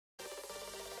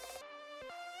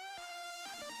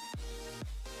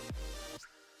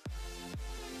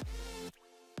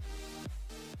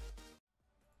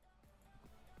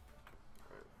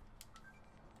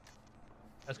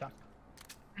Let's go.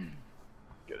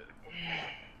 Good.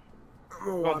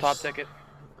 Go on top ticket.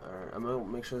 Alright, I'm gonna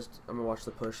make sure I'm gonna watch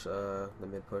the push, the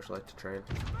mid push, like to train.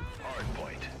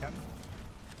 Hardpoint.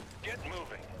 Get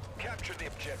moving. Capture the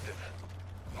objective.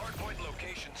 Hardpoint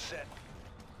location set.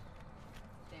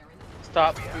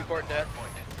 Stop. We court death.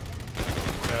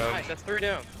 Nice, that's 3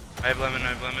 down. I have lemon,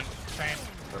 Train.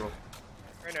 Tunnel.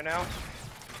 Trainer now.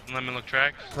 Lemon look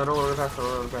tracks. Tunnel underpass,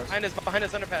 tunnel underpass. Behind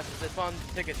us underpasses. They spawn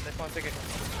tickets.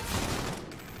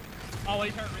 Oh,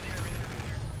 he's hurt. Really hurt.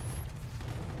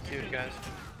 Dude, guys.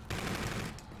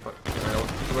 Fuck. Alright,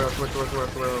 somewhere.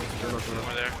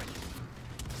 Over there.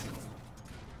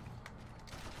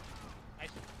 Nice.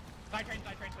 Side train.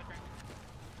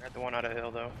 Got the one out of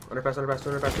hill though. Underpass.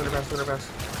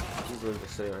 He's literally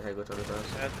just sitting on head, go to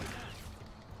underpass. Dead.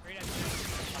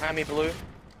 Behind me, blue.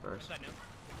 Nice.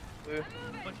 Blue.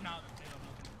 Pushing out.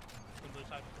 Blue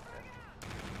side.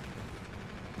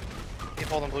 Keep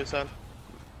holding blue side.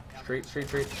 Street.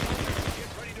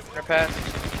 Underpass.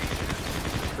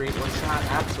 Street, one shot,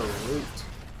 absolute.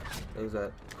 There's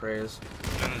that craze.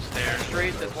 On the stairs.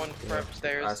 Street, there's one front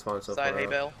stairs. I spawned so Side far hay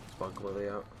out. bale. Spawned completely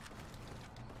out.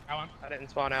 Got one. I didn't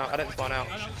spawn out. No,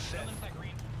 still inside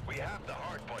green. We have the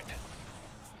hardpoint.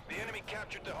 The enemy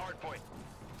captured the hardpoint.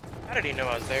 How did he know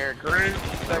I was there? Green.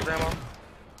 What's that, Grandma?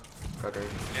 Okay.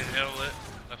 In hill lit.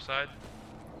 Left side.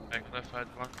 Back left side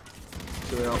one.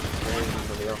 2 out.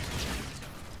 Somebody else.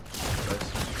 Nice.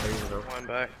 Crazy though. One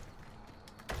back.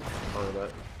 On the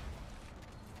back.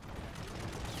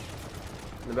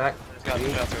 In the back. Just got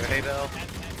shot through a hay bale.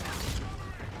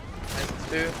 Nice,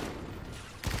 2.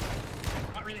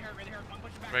 Not really hurt. One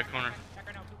push back. Right corner. Back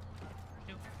right now.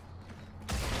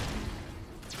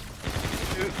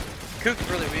 2. Kook's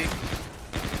really weak.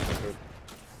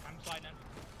 I'm sliding in.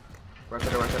 Right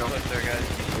there. Push there, guys.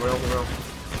 The rail.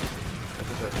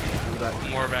 That's it. In the back.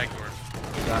 More back door.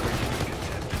 Got me.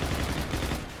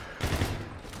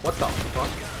 What the fuck?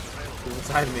 He's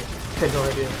inside me. I had no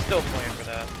idea. Still playing for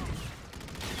that.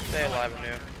 Stay alive and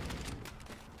new.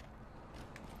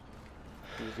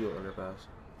 Just do underpass.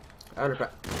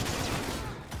 Underpass.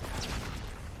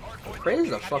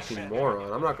 Crazy's a fucking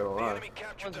moron, I'm not gonna lie.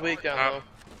 One's weak down low.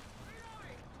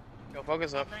 Go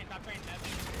focus up. Top train.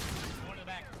 Going to the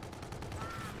back.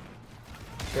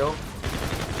 Kill.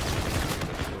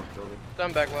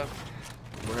 Done back left.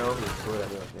 More hell, he's throwing at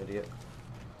me like an idiot.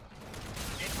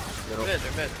 Middle. They're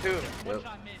mid. 2 of them. One Yep.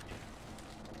 shot mid.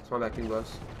 Spawn back king bus.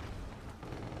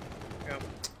 Go.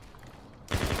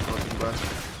 One king bus.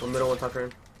 One middle, one top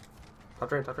train. Top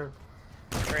train. Train.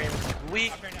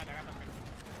 Weak. Top train down there. Top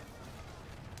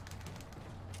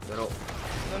train. Middle.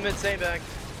 The mid sandbag.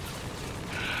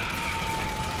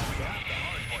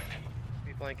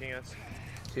 Be flanking us.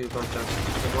 2 punch down.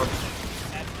 Good one.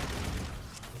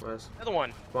 Nice. Another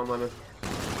one. Spawn lemon.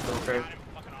 Middle train.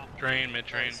 Fucking off. Train, mid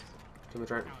train. 2 mid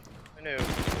train. I knew.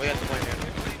 We got the plane here.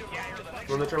 Yeah, you're the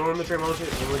One mid train.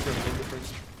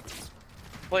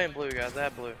 Playing blue, guys. I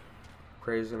have blue.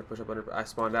 Crazy's gonna push up under. I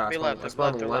spawned out. Be left, I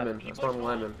spawned left, or lemon. left. I spawned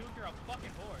lemon. Dude, you're a fucking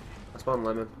horde. I spawned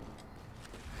lemon.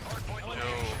 Hardpoint Yo.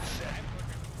 location set.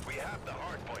 We have the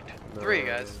hardpoint. No, 3,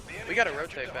 guys. We gotta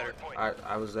rotate better.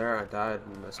 I was there. I died,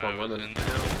 and I I spawned was lemon. in the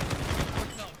hill.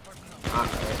 Ah, I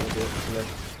did. Yeah.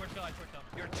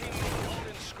 Your team will hold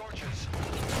in scorches.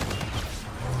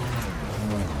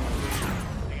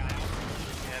 Yeah,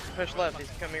 push left. He's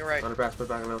coming right. Underpass, put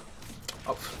back now.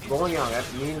 Oh, bowling alley.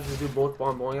 That's me to do both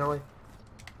spawn bowling alley.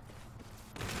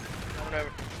 Coming over.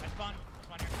 I spawn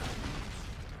here.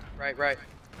 Right.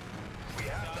 We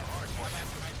have the hardpoint.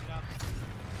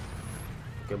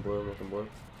 Looking blue.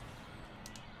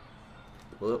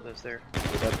 Blue. Lives there. Blue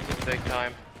dead. Big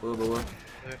time. Blue. Blue. The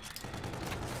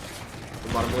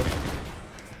bottom blue.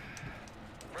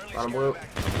 Friendly Bottom scan blue.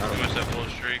 back. Got I him. must have full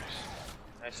streaks.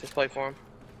 Nice. Just play for him.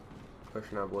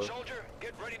 Pushing out blue. Soldier,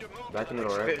 get ready to move Back to in the the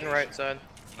middle, next right? Hitting right side.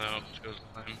 No, it goes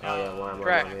lemon. Oh yeah, lime.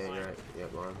 Crack. Yeah, you're right. Yeah,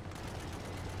 lime.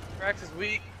 Trax is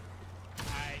weak. I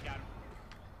got him.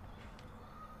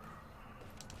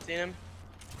 Seen him.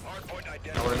 Hardpoint Now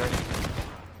identified. we're next. The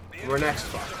We're enemy next.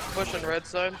 captured Pushing red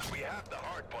side. the- We have the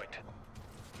hardpoint.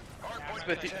 Hardpoint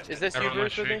But contested. is this I you, don't know my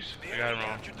Bruce, with me? streaks. The I got enemy him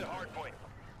wrong. captured the hardpoint.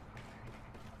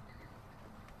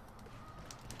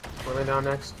 One down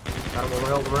next. Got him. We're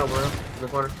in the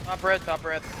corner. Top red. Far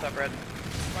back. There's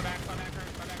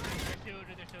two in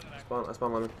the back. I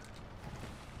spawned lemon.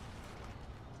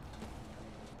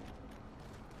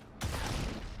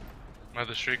 I have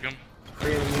to streak him.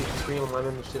 Scream and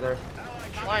lemon. You see there?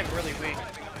 Lime really weak.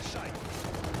 Driving on the site.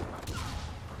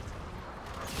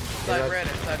 Inside red.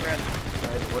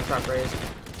 Nice. One shot raised.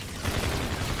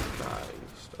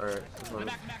 Nice. Alright. Back right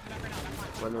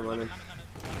now. Lemon.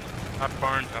 Top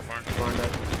barn, top barn. Barn dead.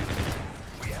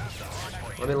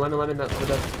 Lemon dead.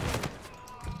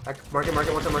 Back, mark it, watch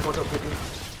out, quickly.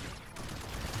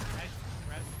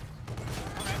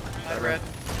 Red. Red.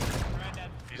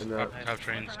 He's And, top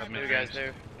trains, top New mid guys,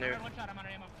 trains. new. One shot, I'm out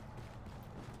of ammo.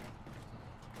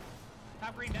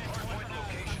 Top green dead.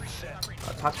 Top green.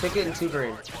 top ticket and 2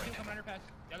 green.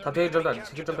 Top ticket jumped out.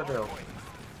 Ticket jumped out the hill.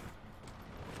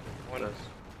 One. Nice.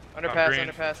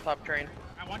 Underpass, top train.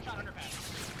 One shot underpass.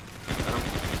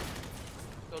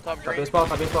 Still top Top green. baseball,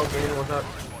 green, 1 shot.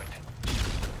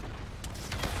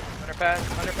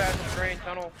 Underpass, train,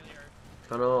 tunnel.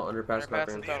 Tunnel, underpass, top Underpass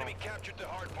green. and tunnel. Enemy captured the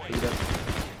hard point. 2 dead.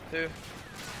 2.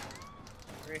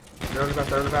 3. They're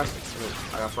underpass.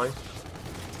 I got flank.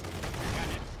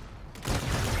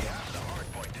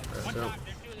 One Go. shot.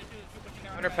 There's two pushing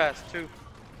down. Underpass, 2.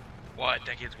 What?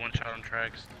 That gets 1 shot on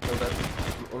tracks. One dead.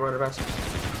 One more underpass.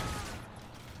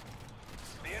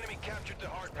 The enemy captured the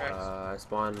hard point.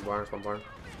 Spawn barn.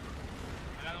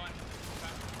 Another one.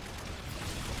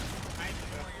 Nice.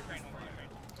 Over your train.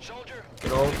 Soldier,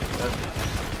 Get old. Dead.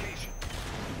 location.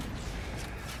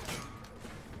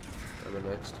 I'm in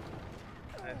next.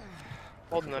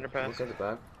 Holding underpass. Look at the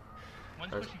back.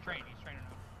 One's Nice. pushing train. He's training now.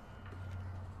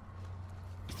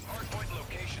 Hard point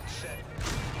location set.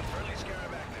 Early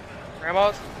scarab active.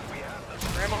 Grandma's. We have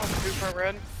them. Grandma's, 2 front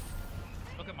red.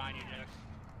 Look at mine, you Jax.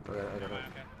 Okay, I got it.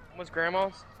 Okay. What's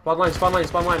Grandma's? Spawn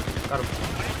line. Got him.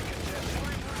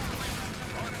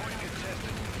 Hard point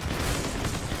contested.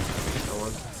 Got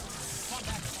one. Come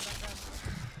back.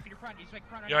 Peter front. He's like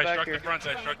front right Yo, I Back struck here. the front,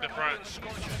 I struck the front.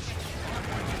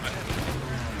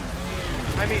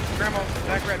 I mean, Grandma's.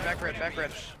 Back red. now.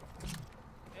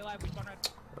 Stay alive. We spawn red.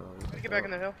 Oh, Get back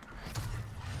in the hill.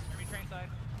 Every train side.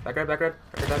 Back red. Red.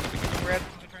 Every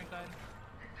train side.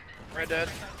 Red dead.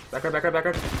 Back red. Red.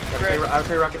 I'll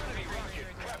say rocket.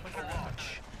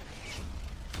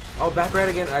 Oh, back red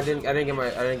again. I didn't get my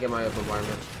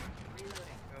bombardment.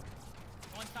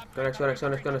 One stop. Go next.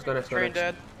 Train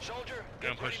dead. Soldier,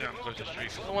 Gonna push down close to the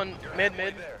street. The one mid.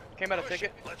 Came out of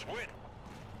ticket. let's win.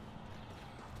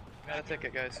 Got a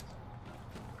ticket, guys.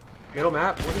 Middle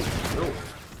map. What is no? I one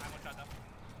shot though.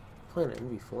 Playing an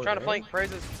MV4. Trying to man. flank.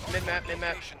 Praises. Mid map.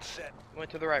 Location set. Went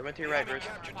to the right, Bruce.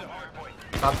 Captured the hard point.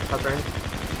 Top train. We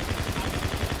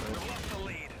lost the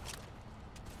lead.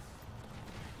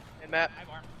 Mid map. I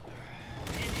bar.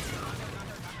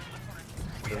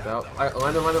 Jumped out.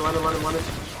 Lemon.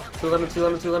 2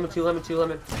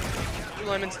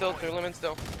 lemon. 2 lemons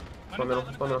still. Spawn middle.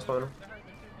 Top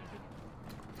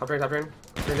train.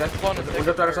 Train dead. Spawn in One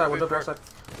jumped out side.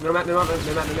 Middle map.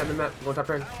 Going top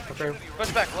train.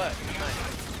 Push back left.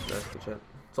 Nice. Nice, good shit.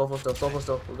 Sulfur still.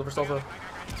 We'll go for sulfur. Nice.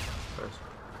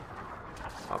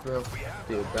 Top middle.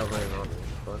 Dude, that was laying on me.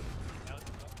 Fun.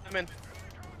 I'm in.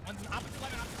 One's opposite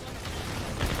lemon.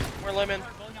 We're lemon.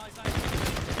 Bowling alley side.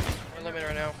 We're lemon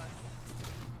right now.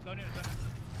 Go near.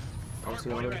 I'll see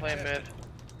you later. Playing mid.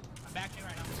 I'm back in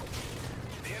right now.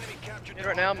 The enemy captured Mid the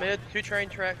right now. Mid. 2 train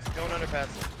tracks. Going underpass.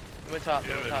 Went top.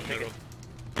 Yeah, Top middle. ticket.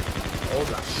 Oh,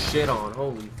 got shit on.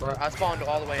 Holy fuck. I spawned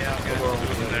all the way out.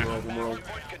 One more. hard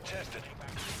point contested.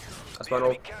 I spawned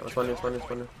old. I spawned new.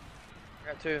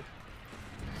 Got 2.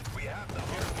 We have the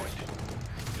hard point.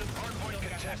 Hard point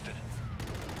contested.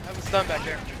 I have a stun back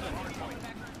there.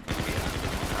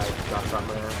 I got shot in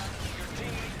my ass.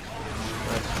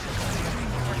 Nice.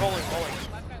 We're bowling. Left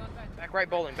side. Back right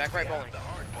bowling. The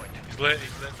hard point. He's lit,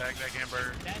 back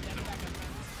hamburger. Dead.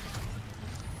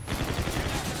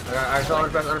 I saw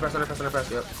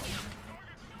underpass. Yep.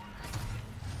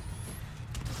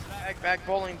 Back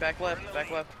bowling. Back left. He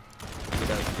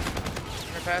dead.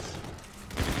 Underpass.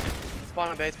 Spawn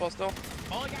on baseball still.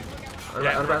 Bowling guy.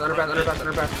 Underpass.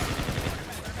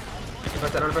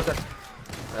 Underpass.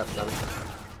 Yep, got me.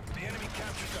 The enemy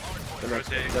captured the hard point. Go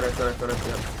next.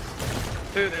 Yep.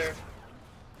 2 there.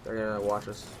 They're gonna watch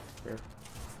us. Here.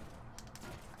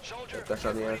 Soldier, Got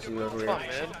shot in the ass. Over here. Spawn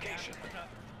mid. location.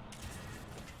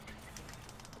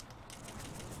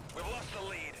 We've lost the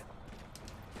lead.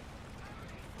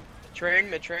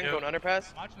 Mid train. Yep. Going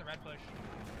underpass. Watching the red push.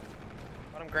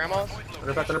 Bottom Grandma's. Underpass. We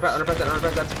have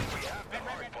the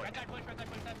hard point. Red side push.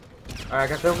 Alright, I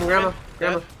got them from Grandma.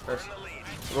 Nice.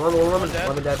 One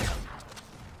lemon dead.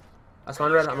 I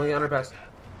spawned red. I'm gonna get underpass.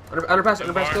 Underpass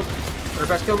killed.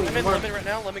 Underpass killed me. Lemon Barn. right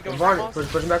now. Let me go. Barn. Grandma's.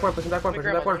 Pushing back barn. Let me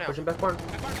grab one now. Pushing back barn.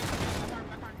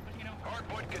 Hard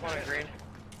point Come on, contested. green.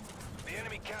 The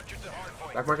enemy captured the hard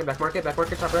point. Back market. Top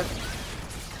red.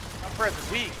 I'm Fred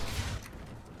is weak.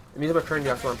 I'm using my turn,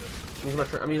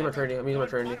 I'm using my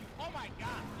turn. Oh my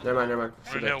god. Never mind.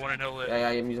 One in hill lit. Yeah,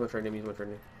 I'm using my turn. We've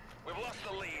lost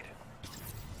the lead.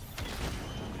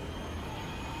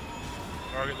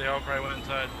 Or they all probably went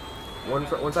inside. One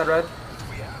side red.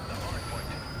 We have the hard point.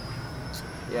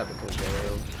 Yeah, because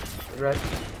they're red.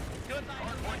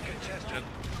 Hardpoint contested.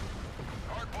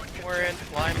 Hardpoint contested. We're in.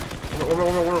 Line.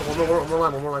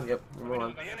 One more line. Yep, one more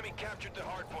line. The enemy captured the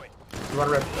hard point. One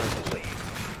red.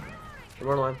 One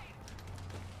more line.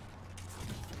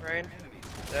 Rain.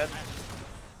 Dead.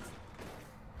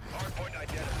 Hardpoint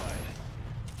identified.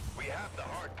 We have the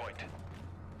hard point.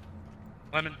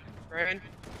 Lemon. Rain.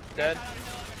 Dead.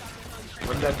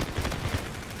 One dead.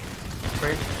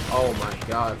 Train. Oh my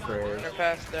god, Chris.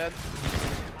 Underpass. Dead.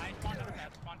 Spawn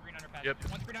underpass. Spawn green underpass. Yep.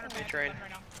 One's green underpass. Hey, train. Right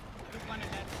now. Who's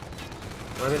landed dead?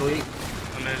 Lemon weak.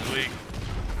 Lemon is weak.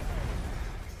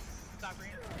 Stop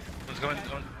green. Let's go in.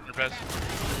 Underpass.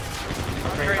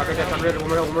 Train. One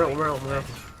more.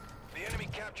 The enemy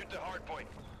captured the hard point.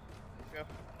 Go.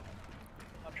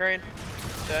 Up train.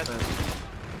 Dead.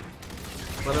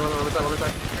 One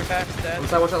side. Underpass. Dead.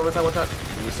 One shot.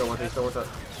 He's still one shot.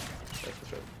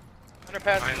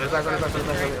 Underpass. Underpass.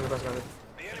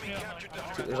 The enemy captured the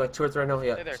hard point. There's like 2 or 3 right now.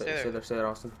 Yeah, Stay there. stay there,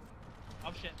 Austin.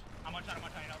 Oh shit. I'm one shot.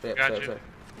 Stay Got up. you.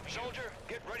 Soldier,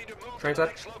 get ready to move Train to the side.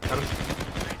 next Coming.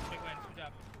 location. Big win. Good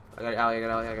job. I got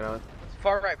alley.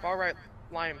 Far right.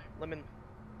 Lime. Lemon.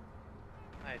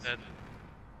 Nice. Dead.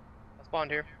 I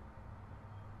spawned here.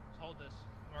 Just hold this.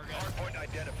 We're good. Hardpoint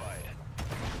identified.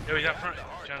 Yo, he's out front.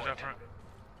 John's out front.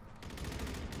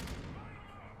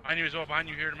 Behind you as well. Behind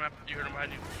you. You heard him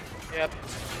behind you. Yep.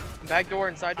 Back door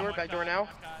and side door. Back door now.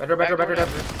 Back door. You gotta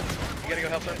go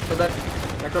help them. Kill that.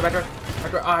 Back door.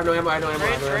 Oh, I have no ammo.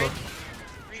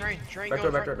 Train. Back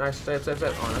door. Nice. Stay. Oh,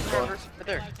 that's cool. Right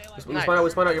there. We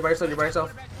spawn out. You're by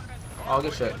yourself. Oh,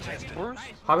 good shit.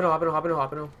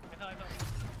 Hop in hill.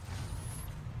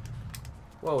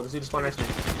 Whoa, this dude just spawned next to me.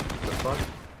 What the fuck?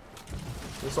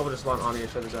 This soldier just spawned on you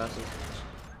and shut his asses.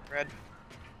 Red.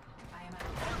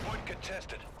 Hardpoint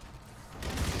contested.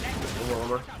 One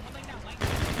more.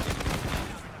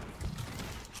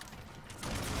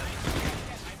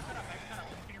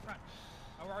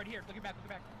 Oh, we're already here. Look back.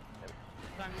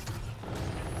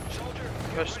 Soldier,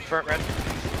 Push front red.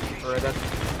 Alright, dead.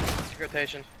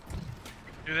 Rotation.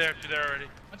 Two there already.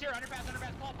 What's here? Underpass.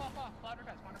 Fall,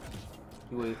 underpass.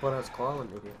 You put out his claw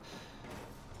and okay.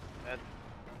 Dead.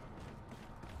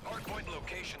 hardpoint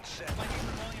location set.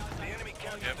 The enemy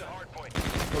captured the hardpoint.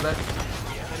 Pull that.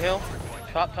 One hill.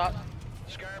 Top.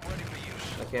 Scarab ready for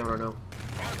use. I can't no.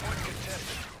 Hardpoint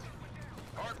contested.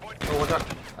 Hardpoint Oh, what's up?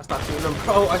 I stopped shooting him.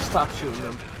 Bro, I stopped shooting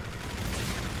him.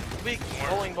 Weak.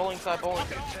 Bowling side. Bowling.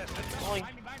 Behind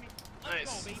me.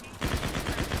 Nice. Let's go,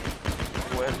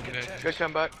 baby. Win. Good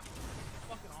comeback.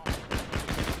 Fucking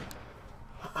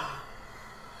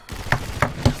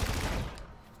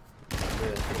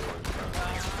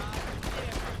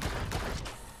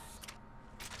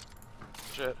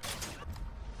Shit.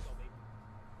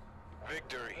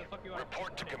 Victory. fuck you are.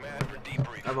 Report to command for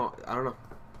debrief. I don't know.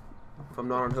 If I'm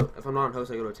not on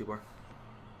host, I go to a 2-bar.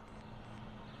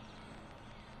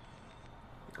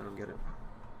 I don't get it.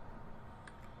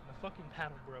 The fucking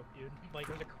paddle broke, dude. Like,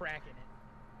 there's a crack in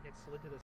it. It slid to the